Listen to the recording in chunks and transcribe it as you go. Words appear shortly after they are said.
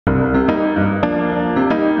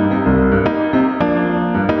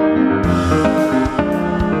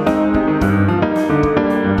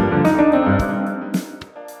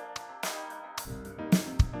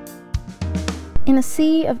a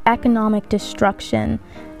sea of economic destruction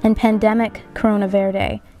and pandemic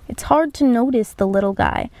coronavirus, it's hard to notice the little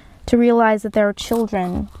guy, to realize that there are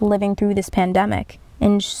children living through this pandemic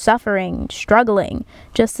and suffering, struggling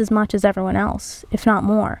just as much as everyone else, if not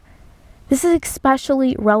more. This is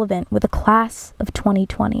especially relevant with the class of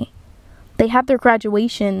 2020. They had their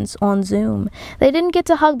graduations on Zoom. They didn't get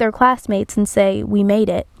to hug their classmates and say, "We made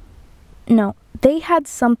it." No, they had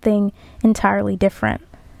something entirely different.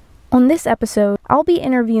 On this episode, I'll be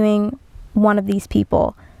interviewing one of these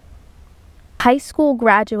people, high school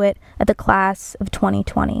graduate at the class of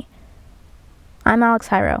 2020. I'm Alex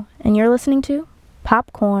Hyro, and you're listening to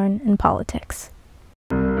Popcorn and Politics.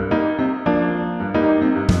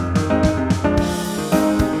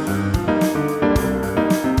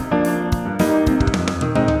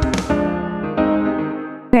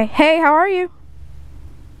 Okay, hey, how are you?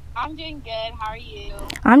 I'm doing good. How are you?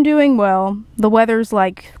 I'm doing well. The weather's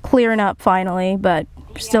clearing up finally, but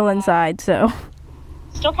still inside, so.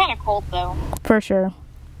 Still kind of cold though. For sure.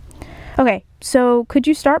 Okay, so could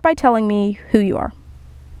you start by telling me who you are?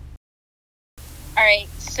 Alright,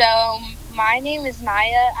 so my name is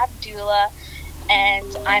Naya Abdullah,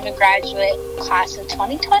 and I'm a graduate class of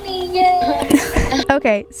 2020. Yay!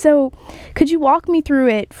 Okay, so could you walk me through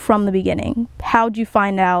it from the beginning? How'd you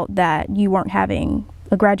find out that you weren't having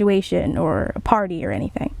a graduation or a party or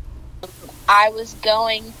anything? I was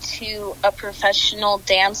going to a professional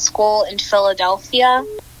dance school in Philadelphia,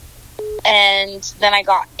 and then I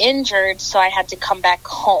got injured, so I had to come back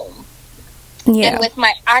home. Yeah. And with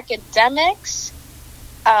my academics,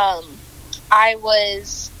 I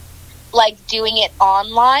was doing it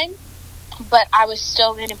online, but I was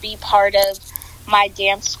still going to be part of my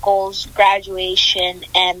dance school's graduation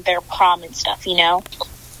and their prom and stuff, you know?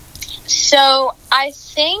 So I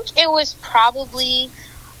think it was probably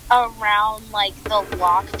around the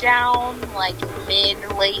lockdown,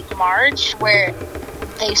 late March, where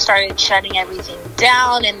they started shutting everything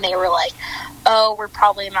down, and they were like, "Oh, we're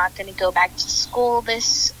probably not going to go back to school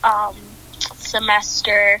this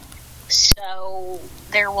semester, so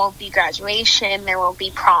there won't be graduation, there won't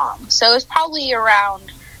be prom." So it was probably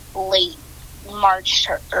around late March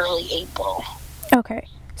to early April. Okay.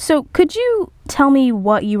 So could you tell me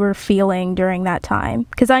what you were feeling during that time?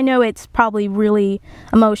 Because I know it's probably really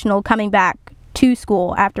emotional coming back to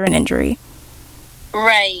school after an injury.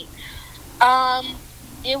 Right.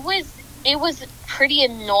 It was pretty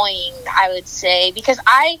annoying, I would say, because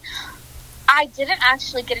I didn't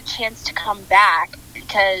actually get a chance to come back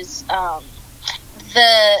because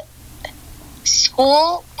the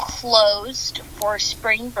school closed for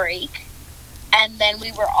spring break, and then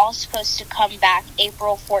we were all supposed to come back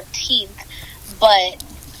April 14th, but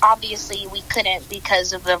obviously we couldn't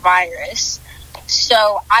because of the virus.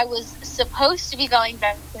 So I was supposed to be going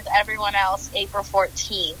back with everyone else April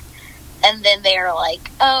 14th, and then they were like,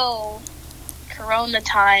 "Oh, Corona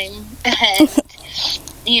time," and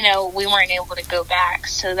we weren't able to go back.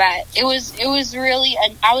 So that it was really,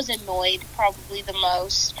 I was annoyed probably the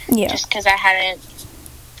most, just because I hadn't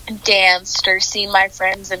danced or seen my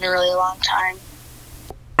friends in a really long time.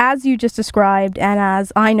 As you just described, and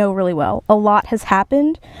as I know really well, a lot has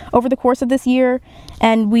happened over the course of this year,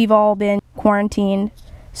 and we've all been quarantined.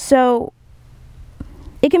 So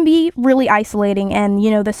it can be really isolating, and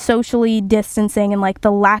the socially distancing and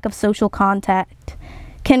the lack of social contact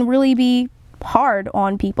can really be hard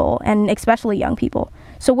on people, and especially young people.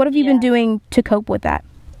 So what have you been doing to cope with that?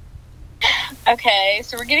 Okay,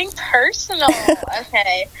 so we're getting personal.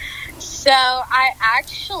 Okay, so I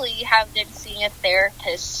actually have been seeing a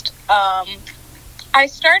therapist. I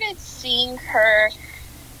started seeing her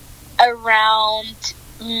around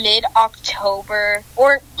mid-October,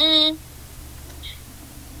 or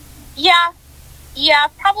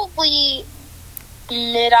probably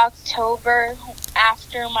mid-October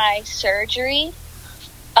after my surgery.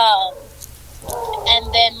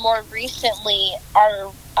 And then more recently,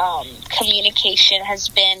 our communication has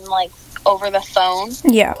been over the phone.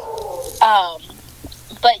 Yeah.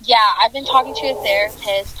 But yeah, I've been talking to a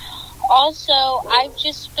therapist. Also, I've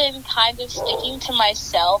just been kind of sticking to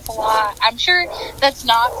myself a lot. I'm sure that's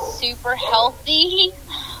not super healthy,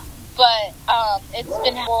 but it's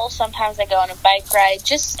been helpful. Sometimes I go on a bike ride,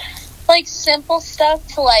 just simple stuff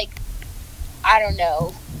to I don't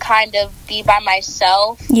know, kind of be by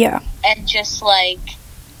myself. Yeah. And just I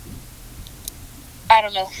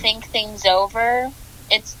don't know, think things over.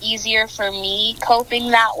 It's easier for me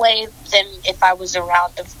coping that way than if I was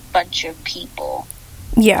around a bunch of people.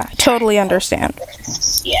 Yeah, totally understand.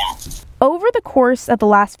 Yeah. Over the course of the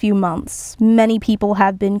last few months, many people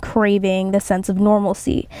have been craving the sense of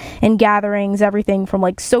normalcy in gatherings, everything from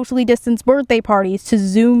like socially distanced birthday parties to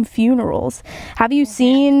Zoom funerals. Have you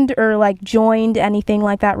seen or like joined anything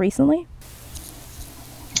like that recently?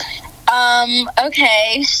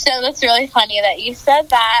 Okay, so that's really funny that you said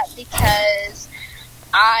that, because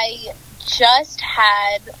I just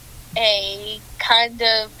had a kind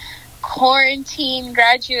of quarantine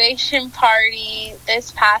graduation party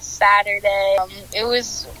this past Saturday. It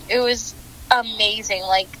was amazing.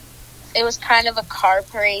 Like, it was kind of a car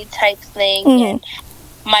parade type thing, and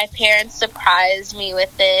my parents surprised me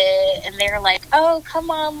with it, and they were like, "Oh,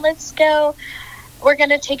 come on, let's go. We're going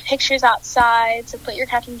to take pictures outside, so put your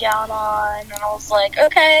cap and gown on." And I was like,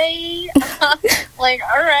 okay. Like,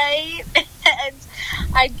 all right. And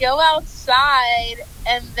I go outside,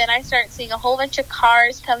 and then I start seeing a whole bunch of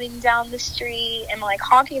cars coming down the street and, like,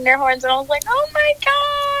 honking their horns. And I was like, oh, my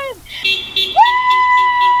God.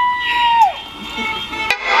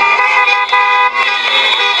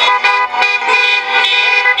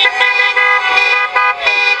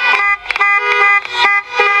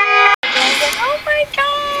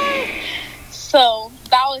 So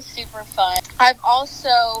that was super fun. I've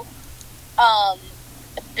also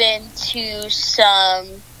been to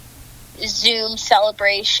some Zoom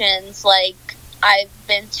celebrations. Like, I've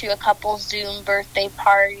been to a couple Zoom birthday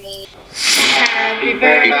parties. Happy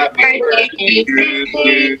birthday. Happy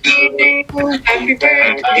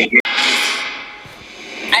birthday.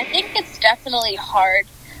 I think it's definitely hard,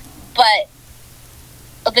 but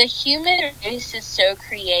the human race is so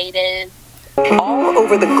creative. All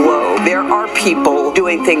over the globe, there are people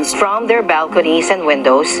doing things from their balconies and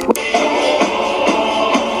windows.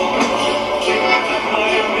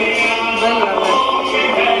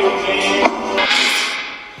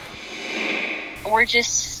 We're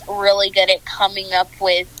just really good at coming up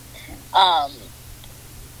with, I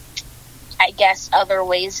guess, other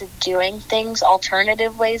ways of doing things,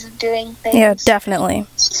 alternative ways of doing things. Yeah, definitely.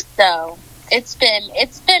 So it's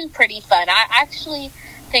been pretty fun. I actually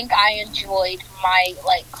think I enjoyed my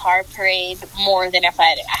car parade more than if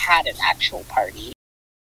I had an actual party.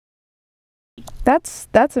 That's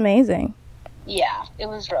amazing. Yeah, it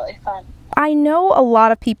was really fun. I know a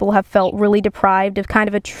lot of people have felt really deprived of kind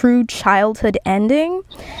of a true childhood ending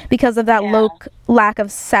because of that lack of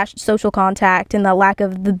social contact and the lack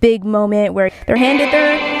of the big moment where they're handed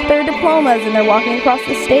their diplomas and they're walking across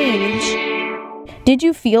the stage. Did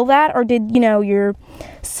you feel that, or did, your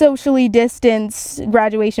socially distanced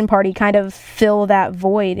graduation party kind of fill that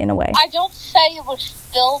void in a way? I don't say it would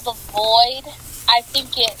fill the void. I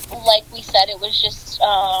think it, like we said, it was just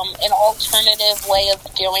an alternative way of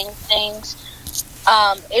doing things.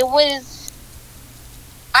 I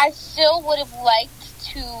still would have liked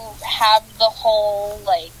to have the whole,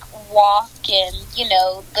 walk and,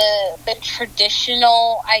 the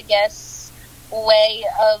traditional, I guess, way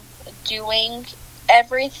of doing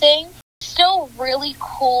everything. Still really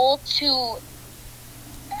cool to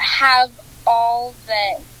have all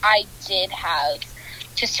that I did have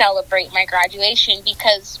to celebrate my graduation,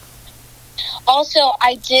 because also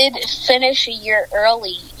I did finish a year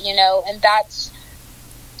early, and that's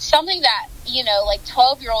something that,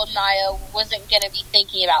 12-year-old Naya wasn't going to be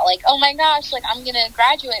thinking about. Like, oh my gosh, I'm going to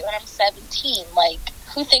graduate when I'm 17.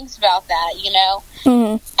 Who thinks about that, Mm-hmm.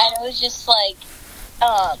 And it was just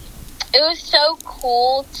it was so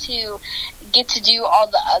cool to get to do all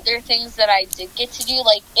the other things that I did get to do.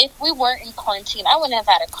 If we weren't in quarantine, I wouldn't have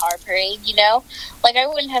had a car parade, I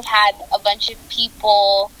wouldn't have had a bunch of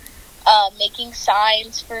people making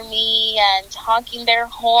signs for me and honking their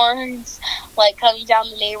horns, coming down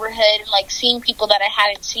the neighborhood and, seeing people that I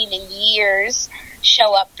hadn't seen in years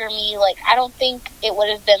show up for me. I don't think it would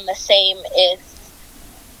have been the same if,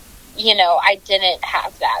 I didn't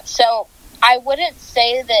have that. So I wouldn't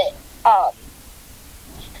say that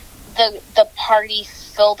the party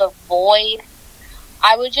filled a void.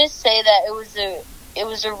 I would just say that it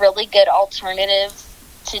was a really good alternative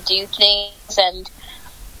to do things. And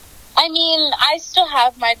I mean, I still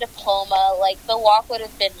have my diploma. The walk would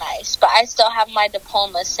have been nice, but I still have my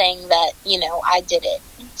diploma saying that, I did it.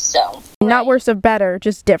 So not worse or better,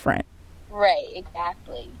 just different. Right,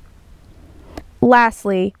 exactly.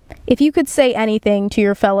 Lastly, if you could say anything to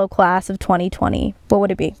your fellow class of 2020, what would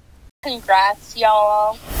it be? Congrats,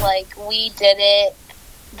 y'all. We did it.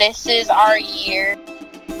 This is our year.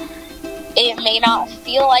 It may not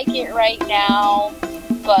feel like it right now,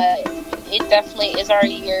 but it definitely is our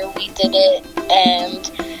year. We did it. And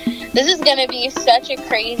this is going to be such a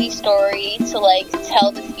crazy story to,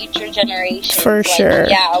 tell the future generations. For sure.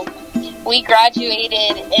 Yeah, we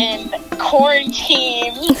graduated in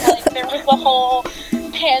quarantine. Like, there was a whole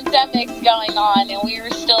pandemic going on, and we were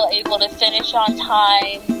still able to finish on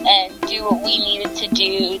time and do what we needed to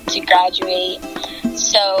do to graduate.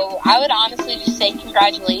 So I would honestly just say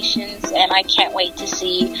congratulations, and I can't wait to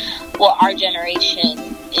see what our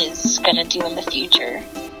generation is going to do in the future.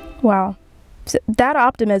 Wow. So that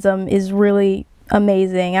optimism is really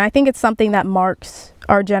amazing, and I think it's something that marks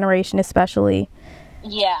our generation especially.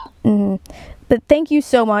 Yeah. Mm-hmm. But thank you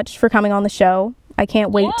so much for coming on the show. I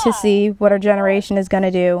can't wait to see what our generation is going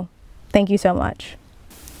to do. Thank you so much.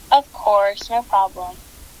 Of course, no problem.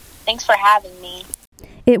 Thanks for having me.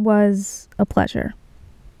 It was a pleasure.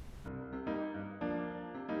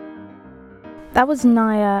 That was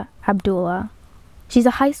Naya Abdullah. She's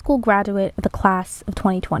a high school graduate of the class of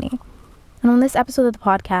 2020. And on this episode of the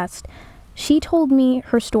podcast, she told me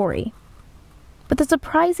her story. But the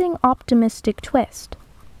surprising optimistic twist.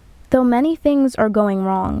 Though many things are going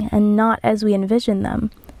wrong and not as we envision them,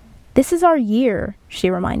 this is our year, she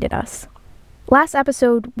reminded us. Last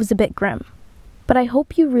episode was a bit grim, but I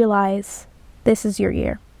hope you realize this is your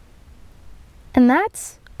year. And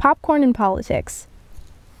that's Popcorn and Politics.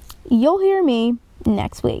 You'll hear me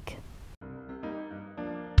next week.